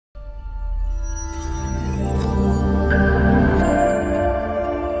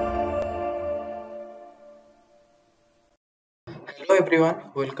everyone,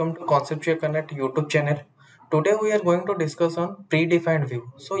 welcome to Conceptual Connect YouTube channel. Today we are going to discuss on predefined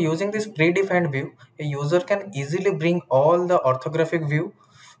view. So using this predefined view, a user can easily bring all the orthographic view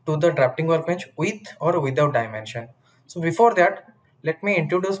to the drafting workbench with or without dimension. So before that, let me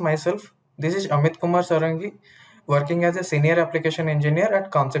introduce myself. This is Amit Kumar Sarangi, working as a senior application engineer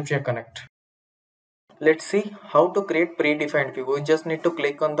at Conceptual Connect. Let's see how to create predefined view. We just need to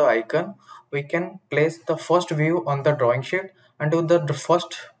click on the icon. We can place the first view on the drawing sheet, and with the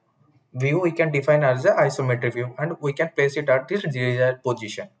first view we can define as a isometric view, and we can place it at this desired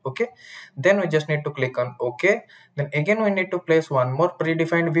position. Okay, then we just need to click on OK. Then again we need to place one more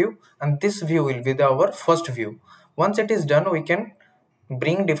predefined view, and this view will be our first view. Once it is done, we can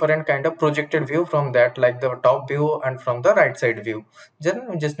bring different kind of projected view from that, like the top view and from the right side view. Then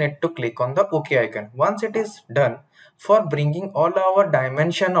we just need to click on the OK icon. Once it is done, for bringing all our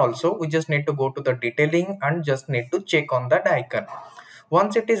dimension also, we just need to go to the detailing and just need to check on that icon.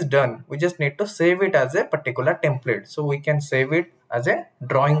 Once it is done, we just need to save it as a particular template. So we can save it as a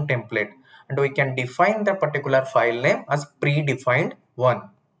drawing template, and we can define the particular file name as predefined one.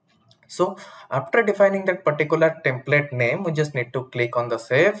 So after defining that particular template name, we just need to click on the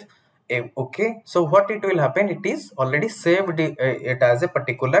save. Okay, so what it will happen, it is already saved it as a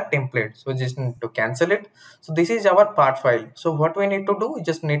particular template, so just need to cancel it. So this is our part file. So what we need to do, we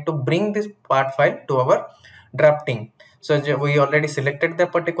just need to bring this part file to our drafting. So we already selected the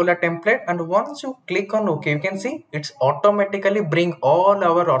particular template, and once you click on OK, you can see it's automatically bring all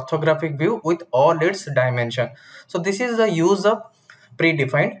our orthographic view with all its dimension. So this is the use of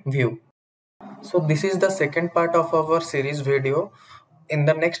predefined view. So this is the second part of our series video. In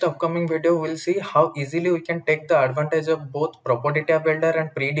the next upcoming video, we'll see how easily we can take the advantage of both property tab builder and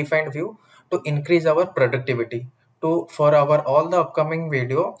predefined view to increase our productivity. For our all the upcoming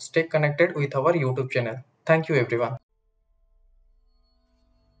video, stay connected with our YouTube channel. Thank you everyone.